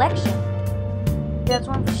than an election. That's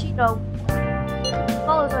one for Shido.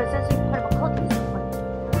 Followers are essentially part of a cult at this point.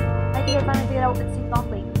 I think I finally figured out what it seems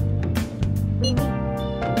Longplay. What do you mean?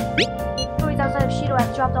 Stories outside of Shido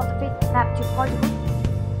have dropped off the face of the map too hard to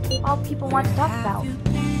move. All people want to talk about.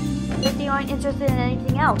 If they aren't interested in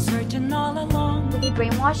anything else. Searching all along. Was he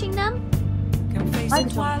brainwashing them?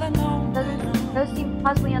 Does seem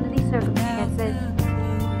possibly under these circumstances.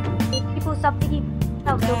 People stop thinking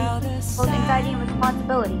about both anxiety and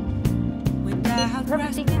responsibility.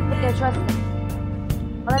 Perfect thing to put their trust in.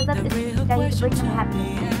 All that's left is that he can bring them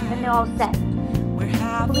happiness, and they're all set.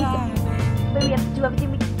 Believe it. But we have to do everything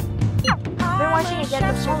we can. Brainwashing again,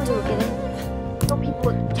 but slowly we'll get it. So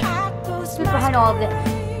people stood behind all of this.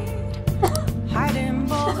 Well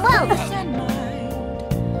then.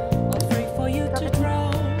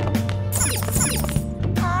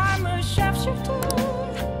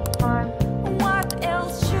 What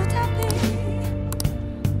else should I be?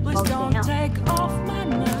 Please don't take off my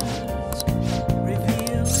mask.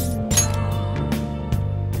 Reveal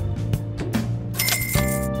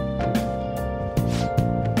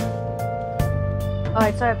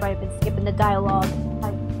Alright, sorry if I've been skipping the dialogue.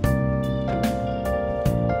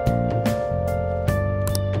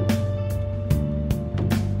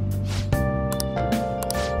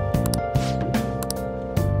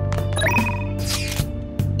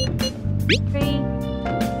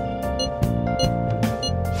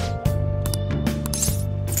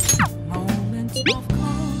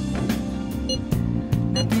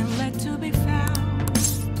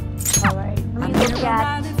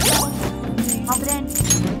 Confident.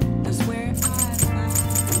 That's where I find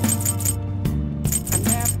an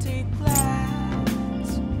empty glass.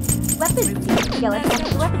 Weapons. Yeah, let's have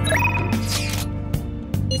the weapons.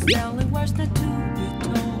 It's the only words not to be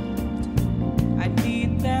told. I need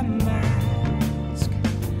that mask.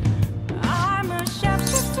 I'm a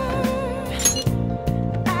shapeshifter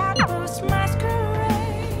at this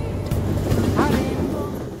masquerade.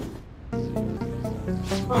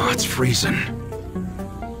 Oh, it's freezing.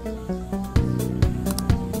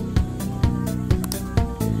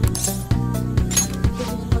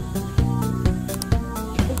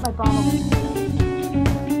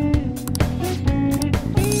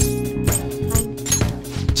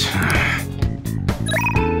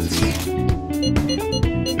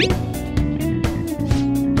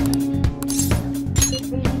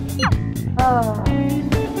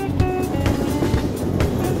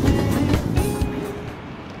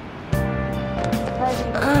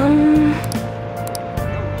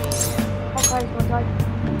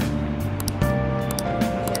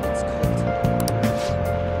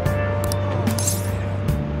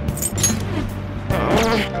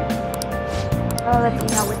 Let's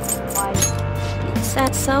see how it's why. Is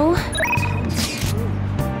that so?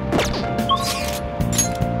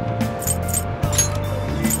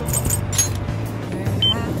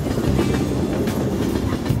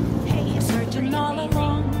 Searching all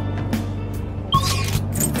along,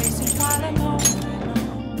 facing while alone,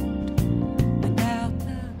 without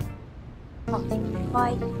the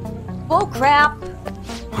Why? Oh crap!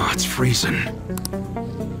 Oh, it's freezing.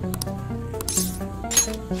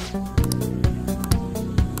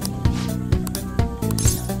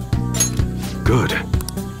 Good.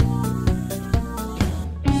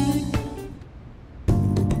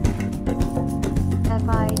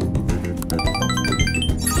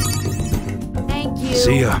 Thank you.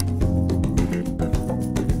 See ya.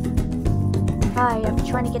 Hi, I'm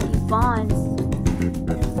trying to get these bonds.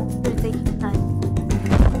 Good as they can.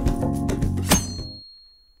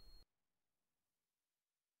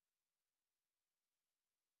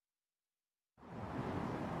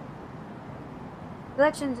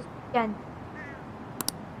 Elections again.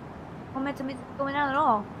 Momentum isn't going out at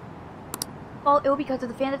all. All ill because of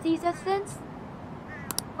the fantasies incidents?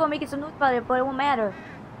 I'm gonna make some news about it, but it won't matter.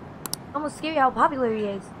 It's almost scary how popular he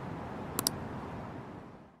is.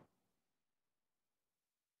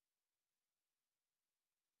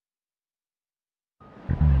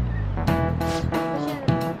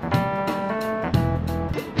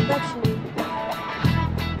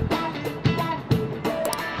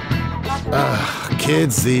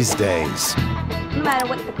 Kids these days. No matter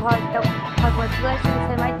what the card was, elections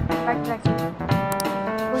head right in the correct direction.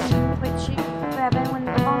 But she could have anyone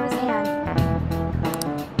in the palm of his hand.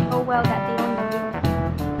 Oh well, that they don't know.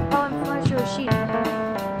 Oh, I'm pretty sure she.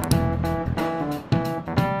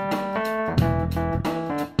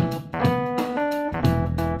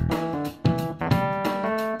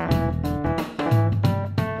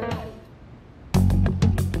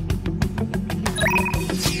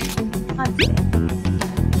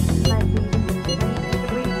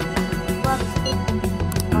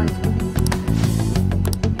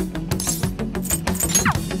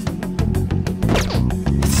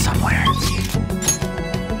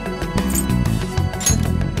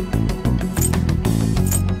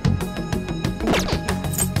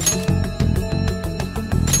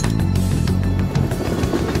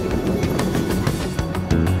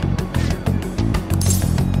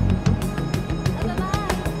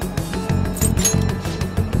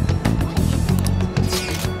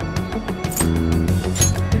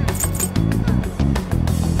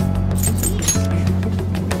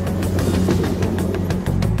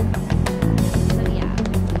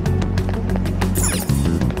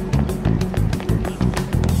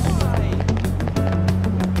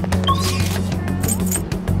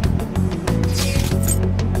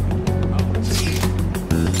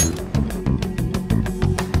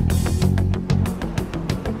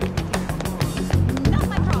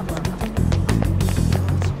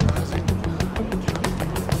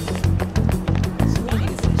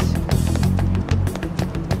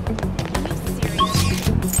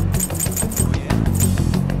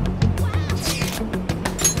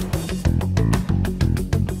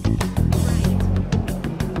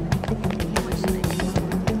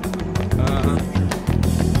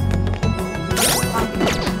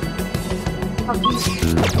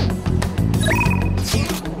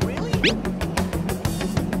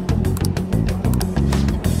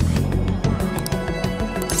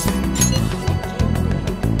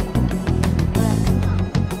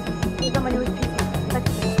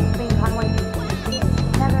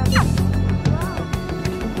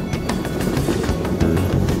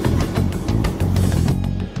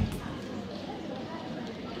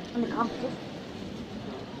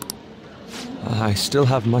 I still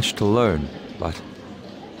have much to learn, but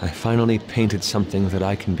I finally painted something that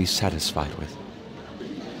I can be satisfied with.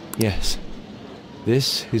 Yes,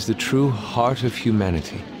 this is the true heart of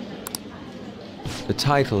humanity. The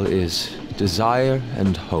title is Desire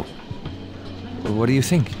and Hope. What do you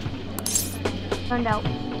think? Turned out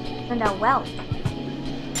well.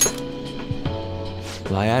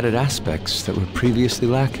 Well, I added aspects that were previously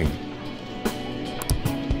lacking.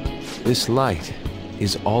 This light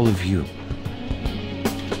is all of you.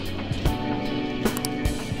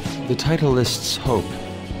 The title lists hope,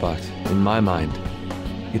 but in my mind,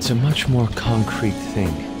 it's a much more concrete thing.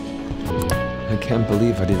 I can't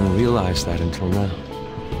believe I didn't realize that until now.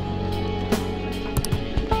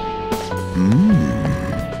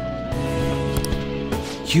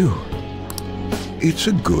 You. It's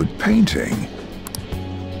a good painting.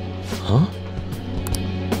 Huh?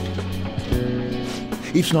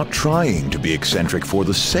 It's not trying to be eccentric for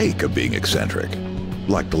the sake of being eccentric,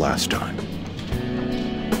 like the last time.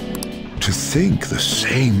 To think the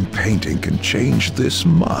same painting can change this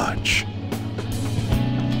much.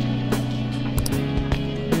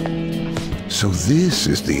 So this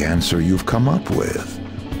is the answer you've come up with.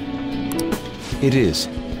 It is.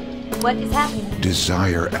 What is happening?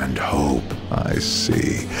 Desire and hope. I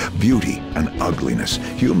see. Beauty and ugliness.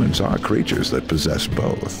 Humans are creatures that possess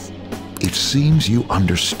both. It seems you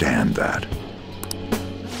understand that.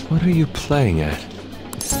 What are you playing at?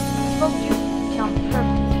 Spoke you on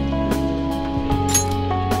purpose.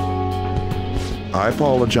 I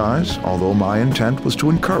apologize, although my intent was to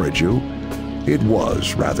encourage you. It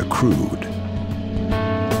was rather crude.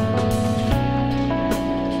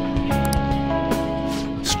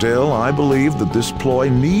 Still, I believe that this ploy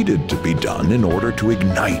needed to be done in order to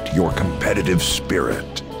ignite your competitive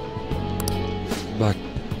spirit. But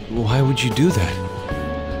why would you do that?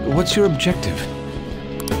 What's your objective?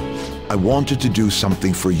 I wanted to do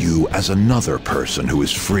something for you as another person who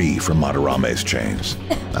is free from Madarame's chains.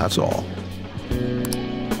 That's all.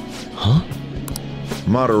 Huh?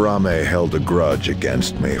 Madarame held a grudge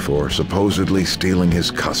against me for supposedly stealing his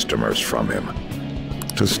customers from him.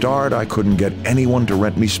 To start, I couldn't get anyone to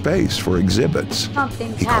rent me space for exhibits.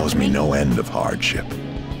 Something's He caused me happening. no end of hardship.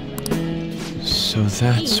 So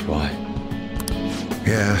that's why.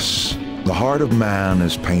 Yes, the heart of man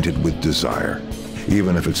is painted with desire,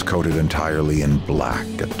 even if it's coated entirely in black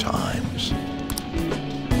at times.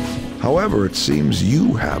 However, it seems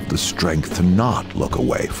you have the strength to not look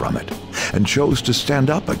away from it, and chose to stand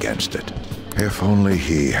up against it. If only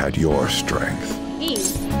he had your strength.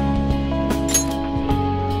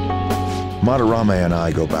 Madarame and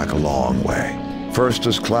I go back a long way. First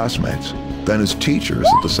as classmates, then as teachers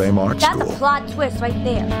at the same art That's school. a plot twist right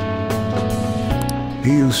there.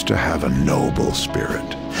 He used to have a noble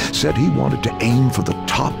spirit. Said he wanted to aim for the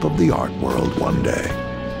top of the art world one day.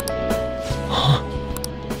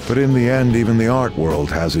 But in the end, even the art world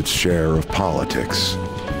has its share of politics.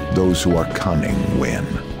 Those who are cunning win.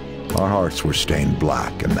 Our hearts were stained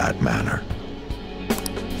black in that manner.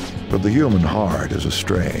 But the human heart is a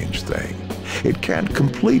strange thing. It can't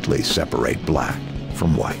completely separate black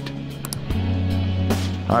from white.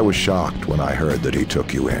 I was shocked when I heard that he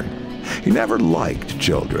took you in. He never liked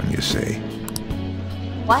children, you see.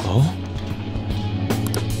 What? Oh?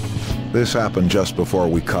 This happened just before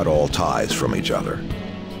we cut all ties from each other.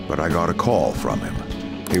 But I got a call from him.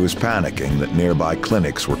 He was panicking that nearby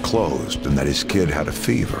clinics were closed and that his kid had a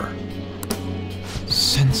fever.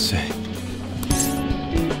 Sensei.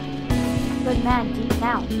 Good man, deep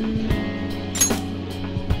down.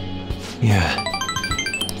 Yeah.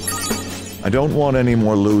 I don't want any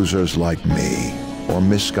more losers like me, or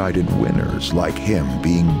misguided winners like him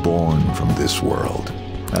being born from this world.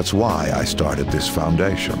 That's why I started this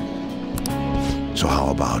foundation. So how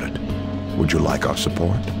about it? Would you like our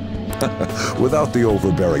support? Without the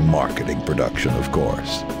overbearing marketing production, of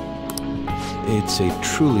course. It's a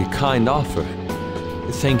truly kind offer.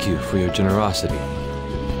 Thank you for your generosity.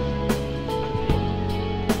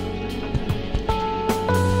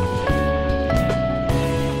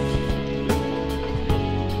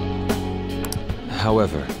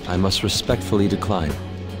 However, I must respectfully decline.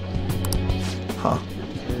 Huh.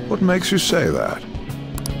 What makes you say that?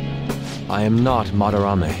 I am not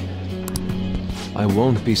Madarame. I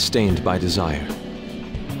won't be stained by desire.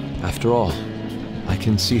 After all, I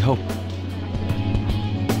can see hope.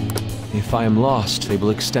 If I am lost, they will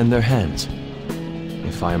extend their hands.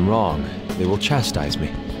 If I am wrong, they will chastise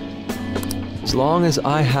me. As long as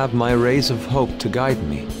I have my rays of hope to guide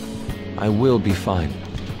me, I will be fine.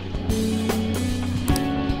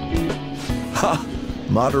 Ha!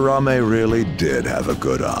 Madarame really did have a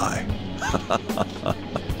good eye.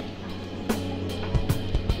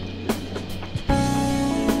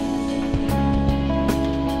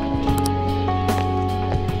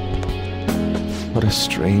 a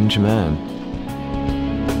strange man.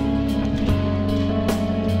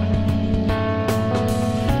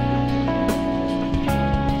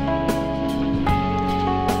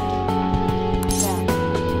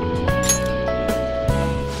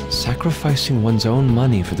 Sacrificing one's own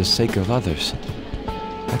money for the sake of others.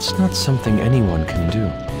 That's not something anyone can do.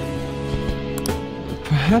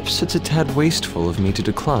 Perhaps it's a tad wasteful of me to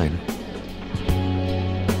decline.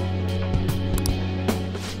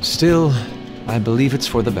 Still, I believe it's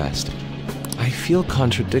for the best. I feel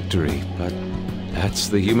contradictory, but that's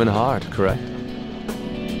the human heart, correct?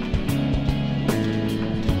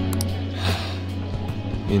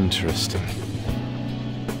 Interesting.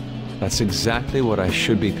 That's exactly what I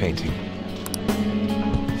should be painting.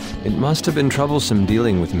 It must have been troublesome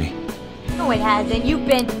dealing with me. No, it hasn't. You've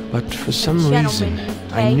been... But for some reason,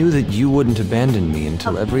 I knew that you wouldn't abandon me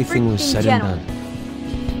until everything was said and done.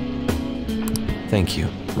 Thank you,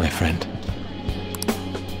 my friend.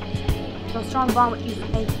 So strong bond with you,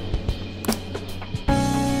 okay?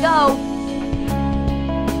 Go!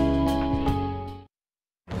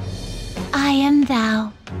 I am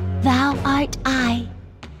thou, thou art I.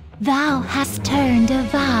 Thou hast turned a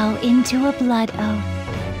vow into a blood oath.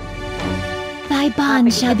 Thy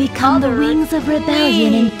bond shall become the wings of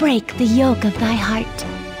rebellion and break the yoke of thy heart.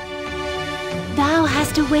 Thou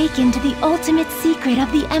hast awakened to the ultimate secret of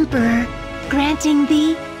the Emperor, granting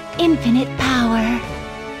thee infinite power.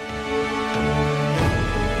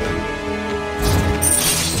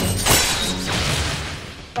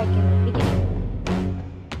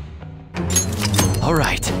 All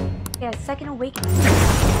right. Yeah, second awakening.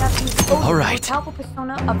 All right. Powerful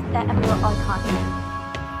persona of the Emperor Archon.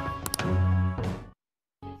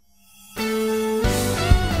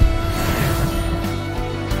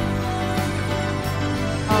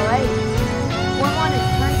 Alright. One is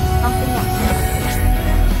turning something else.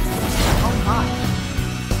 Oh my.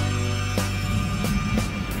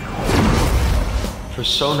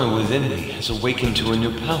 Persona within me has awakened to a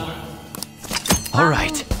new power. All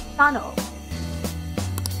right. Sano.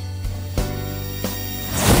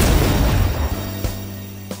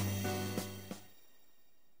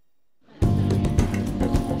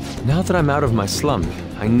 Now that I'm out of my slump,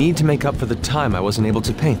 I need to make up for the time I wasn't able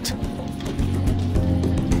to paint.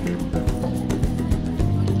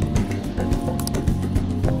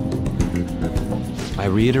 I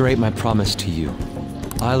reiterate my promise to you.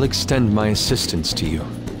 I'll extend my assistance to you,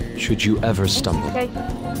 should you ever stumble. Okay.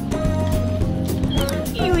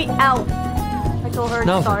 Ew, out. I told her,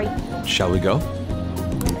 Now, sorry. Shall we go?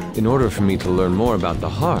 In order for me to learn more about the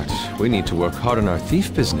heart, we need to work hard on our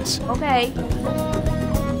thief business. Okay.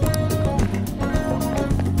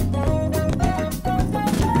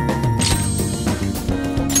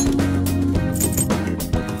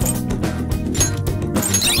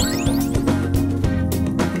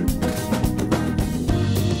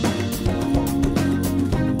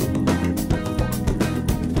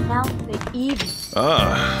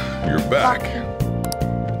 Ah, you're back. I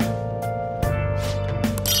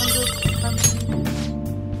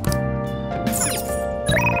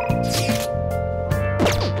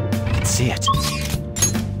can see it. So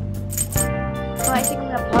I think I'm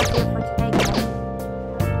gonna pause here for today.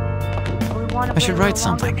 We want to I should write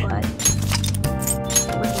something.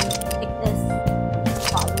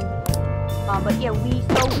 But yeah, we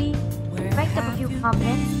ranked up a few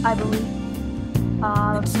confidants, I believe.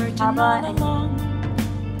 Ava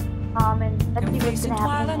and let's see what's gonna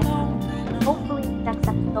happen next. Hopefully next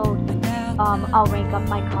episode, I'll rank up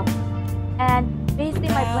my confidence. And basically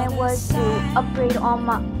my plan was to upgrade all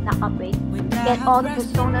my, get all the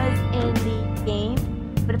personas in the game.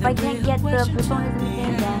 But if I can't get the personas in the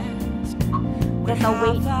game, then I guess I'll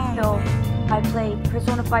wait until I play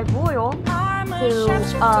Persona 5 Royal to,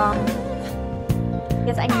 I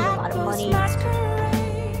guess I need a lot of money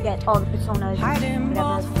to get all the personas,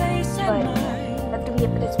 whatever. But that's gonna be it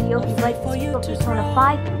for this video. If you like this video, Persona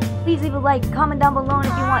 5, please leave a like, comment down below, and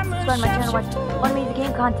if you want, subscribe to my channel, watch fun amazing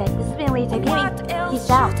game content. This has been Lady Gaming. Peace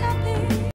out.